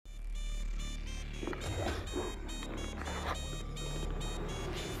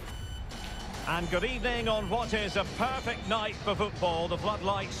And good evening on what is a perfect night for football. The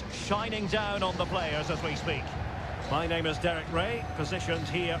floodlights shining down on the players as we speak. My name is Derek Ray, positioned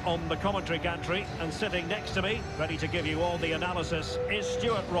here on the commentary gantry, and sitting next to me, ready to give you all the analysis, is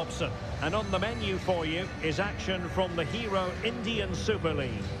Stuart Robson. And on the menu for you is action from the Hero Indian Super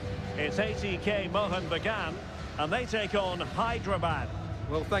League. It's ATK Mohun Bagan, and they take on Hyderabad.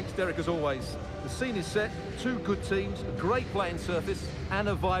 Well, thanks, Derek, as always. The scene is set, two good teams, a great playing surface, and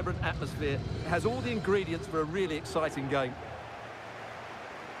a vibrant atmosphere. It has all the ingredients for a really exciting game.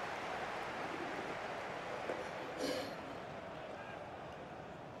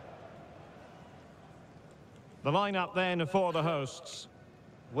 The lineup then for the hosts.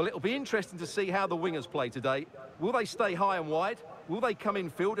 Well, it'll be interesting to see how the wingers play today. Will they stay high and wide? Will they come in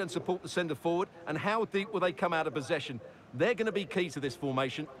field and support the centre forward? And how deep will they come out of possession? They're going to be key to this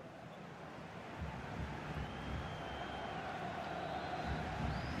formation.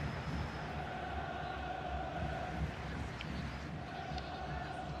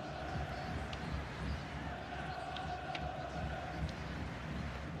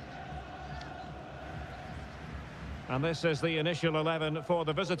 And this is the initial 11 for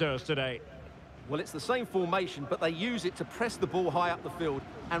the visitors today. Well, it's the same formation, but they use it to press the ball high up the field.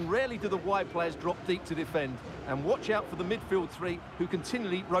 And rarely do the wide players drop deep to defend. And watch out for the midfield three, who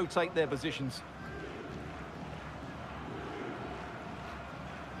continually rotate their positions.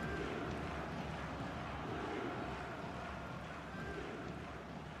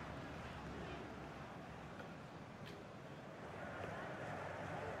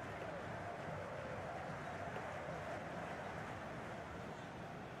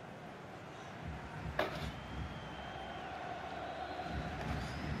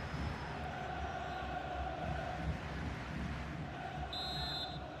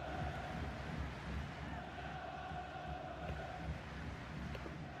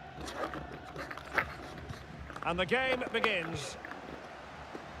 And the game begins.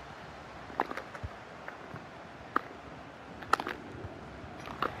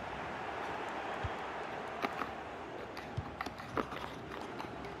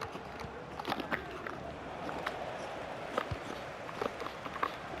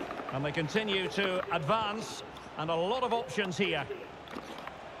 And they continue to advance, and a lot of options here.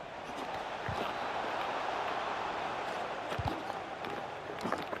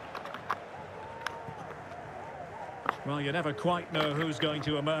 Well, you never quite know who's going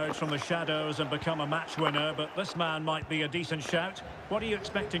to emerge from the shadows and become a match winner, but this man might be a decent shout. What are you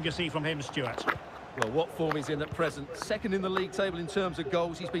expecting to see from him, Stuart? Well, what form he's in at present. Second in the league table in terms of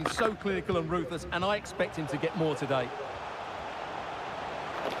goals. He's been so clinical and ruthless, and I expect him to get more today.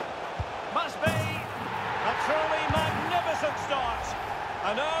 Must be a truly magnificent start.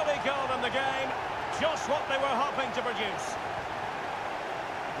 An early goal in the game, just what they were hoping to produce.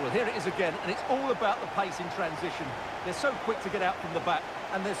 Well, here it is again, and it's all about the pace in transition. They're so quick to get out from the back,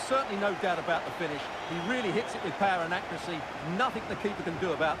 and there's certainly no doubt about the finish. He really hits it with power and accuracy. Nothing the keeper can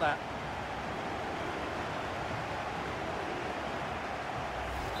do about that.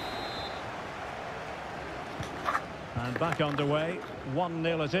 And back underway,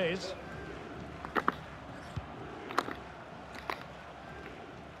 1-0 it is.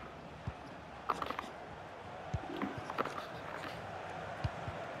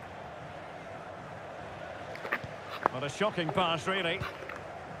 What a shocking pass, really.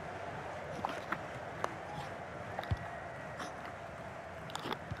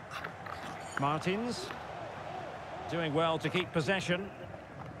 Martins doing well to keep possession.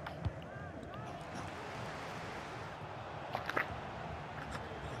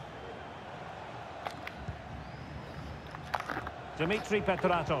 Dimitri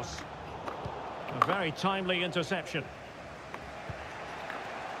Petratos. A very timely interception.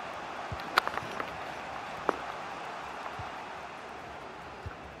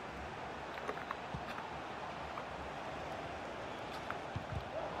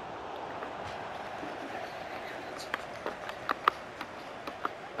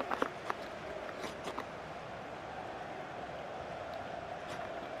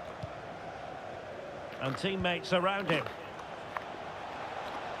 And teammates around him.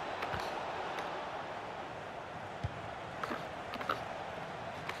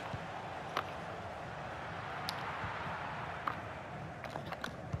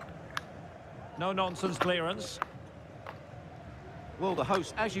 No-nonsense clearance. Well, the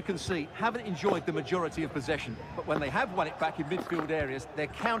hosts, as you can see, haven't enjoyed the majority of possession. But when they have won it back in midfield areas, their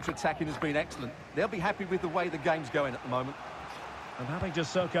counter-attacking has been excellent. They'll be happy with the way the game's going at the moment. And having to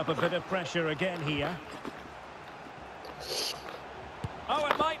soak up a bit of pressure again here. Oh,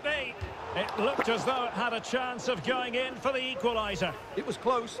 it might be. It looked as though it had a chance of going in for the equaliser. It was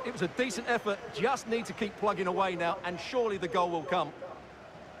close, it was a decent effort, just need to keep plugging away now, and surely the goal will come.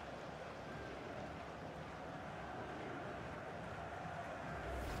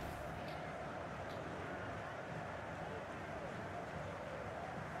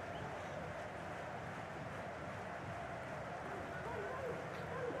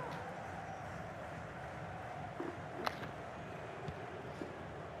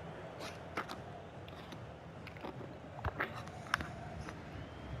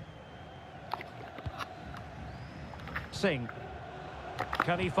 Singh.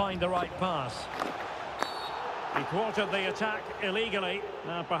 Can he find the right pass? He thwarted the attack illegally.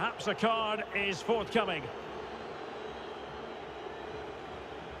 Perhaps a card is forthcoming.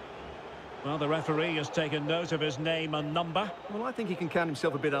 Well, the referee has taken note of his name and number. Well, I think he can count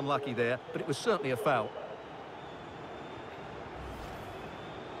himself a bit unlucky there, but it was certainly a foul.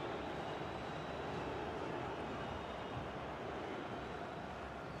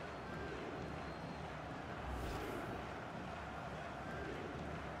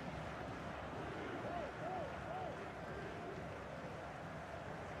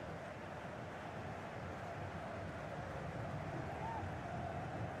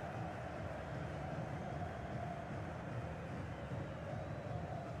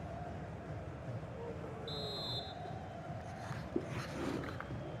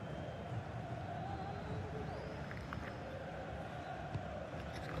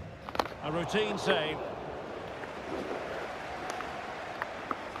 A routine save.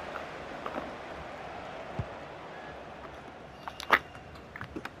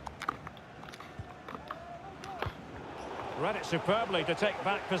 Read it superbly to take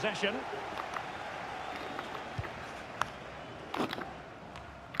back possession.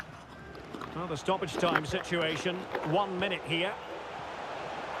 Well, the stoppage time situation, 1 minute here.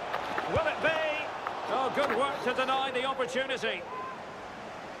 Will it be? Oh, good work to deny the opportunity.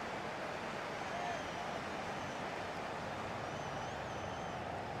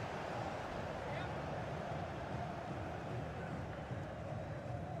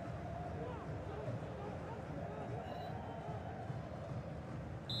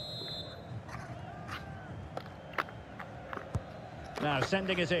 Now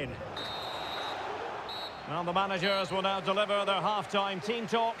sending it in. Well, the managers will now deliver their half-time team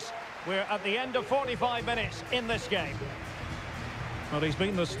talks. We're at the end of 45 minutes in this game. Well, he's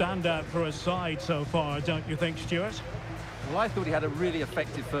been the standout for his side so far, don't you think, Stuart? Well, I thought he had a really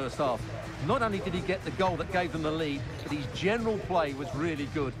effective first half. Not only did he get the goal that gave them the lead, but his general play was really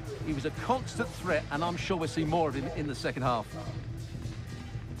good. He was a constant threat, and I'm sure we'll see more of him in the second half.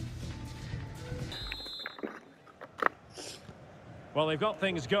 Well, they've got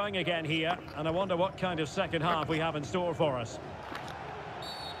things going again here, and I wonder what kind of second half we have in store for us.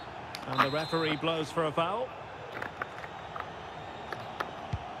 And the referee blows for a foul.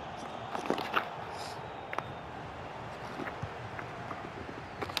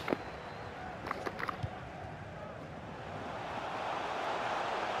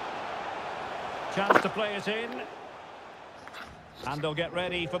 Chance to play it in. And they'll get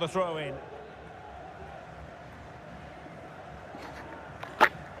ready for the throw-in.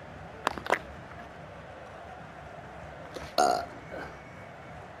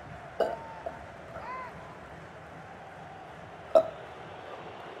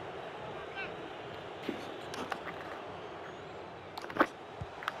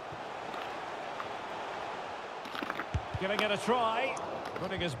 Giving it a try,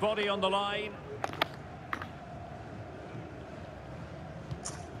 putting his body on the line.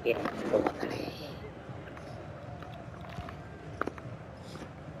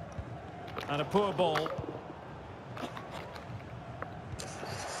 And a poor ball.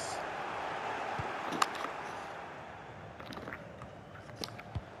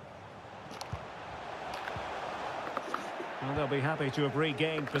 Well, they'll be happy to have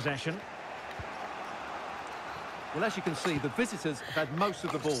regained possession. Well, as you can see, the visitors have had most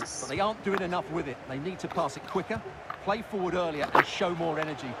of the ball, but they aren't doing enough with it. They need to pass it quicker, play forward earlier and show more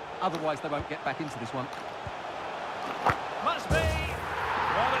energy. Otherwise, they won't get back into this one. Must be!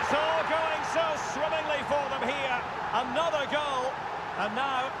 Well, it's all going so swimmingly for them here. Another goal. And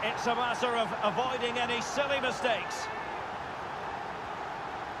now it's a matter of avoiding any silly mistakes.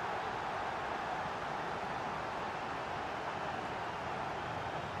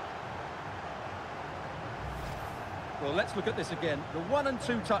 Well, let's look at this again. The 1- and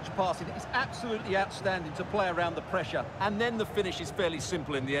 2-touch passing is absolutely outstanding to play around the pressure. And then the finish is fairly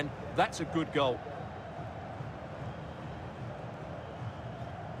simple in the end. That's a good goal.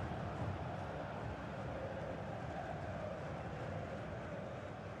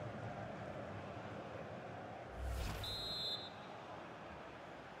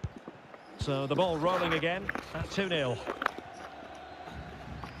 So the ball rolling again at 2-0.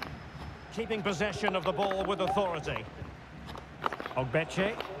 Keeping possession of the ball with authority.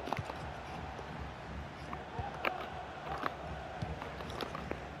 Ogbeche.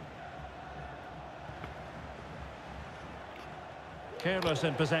 Careless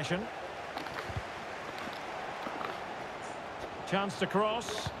in possession. Chance to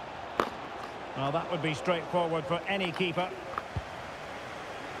cross. Well, that would be straightforward for any keeper.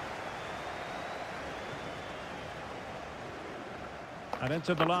 And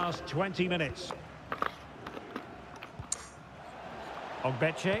into the last 20 minutes.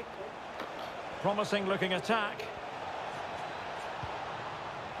 Ogbeche. Promising looking attack.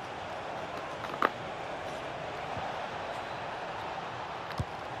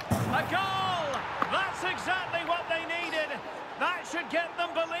 A goal! That's exactly what they needed. That should get them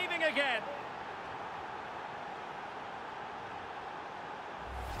believing again.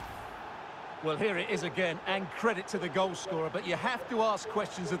 Well, here it is again, and credit to the goal scorer, but you have to ask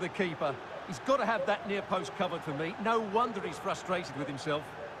questions of the keeper. He's got to have that near post covered for me. No wonder he's frustrated with himself.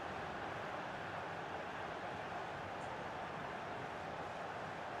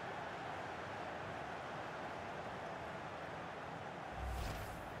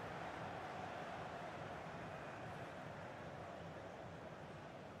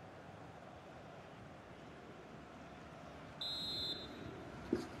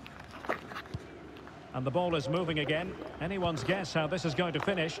 And the ball is moving again. Anyone's guess how this is going to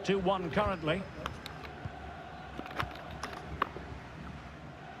finish. 2-1 currently.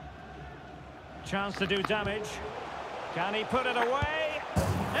 Chance to do damage. Can he put it away?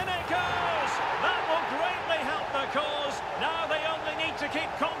 In it goes! That will greatly help the cause. Now they only need to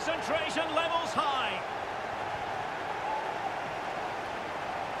keep concentration levels high.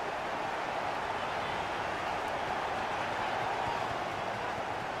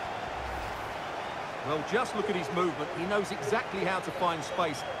 Well, just look at his movement. He knows exactly how to find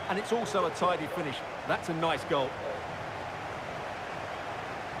space, and it's also a tidy finish. That's a nice goal.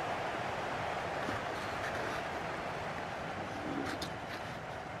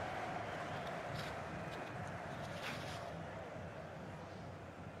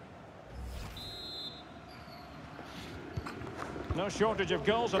 No shortage of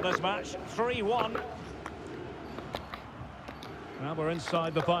goals in this match. 3-1. Now we're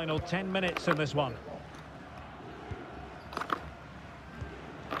inside the final 10 minutes in this one.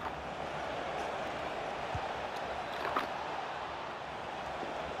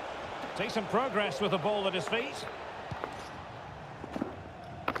 Decent progress with the ball at his feet.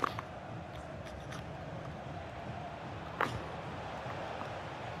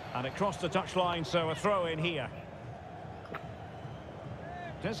 And it crossed the touchline, so a throw in here.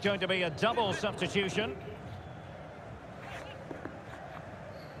 There's going to be a double substitution.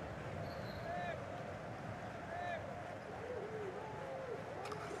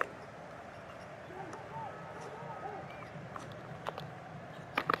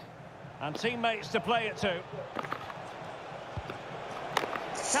 And teammates to play it to.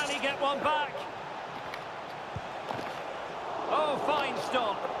 Can he get one back? Oh, fine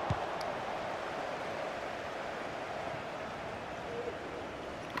stop.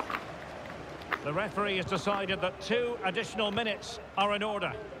 The referee has decided that 2 additional minutes are in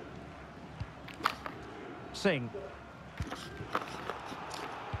order. Singh.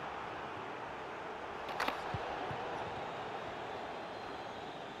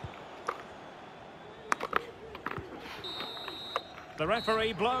 The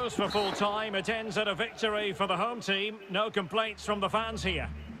referee blows for full time. It ends at a victory for the home team. No complaints from the fans here.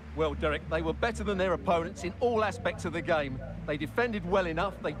 Well, Derek, they were better than their opponents in all aspects of the game. They defended well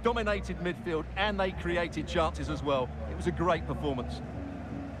enough, they dominated midfield, and they created chances as well. It was a great performance.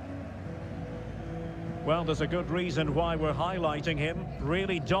 Well, there's a good reason why we're highlighting him.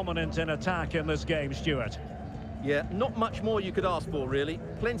 Really dominant in attack in this game, Stuart. Yeah, not much more you could ask for, really.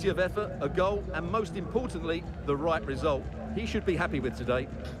 Plenty of effort, a goal, and most importantly, the right result. He should be happy with today.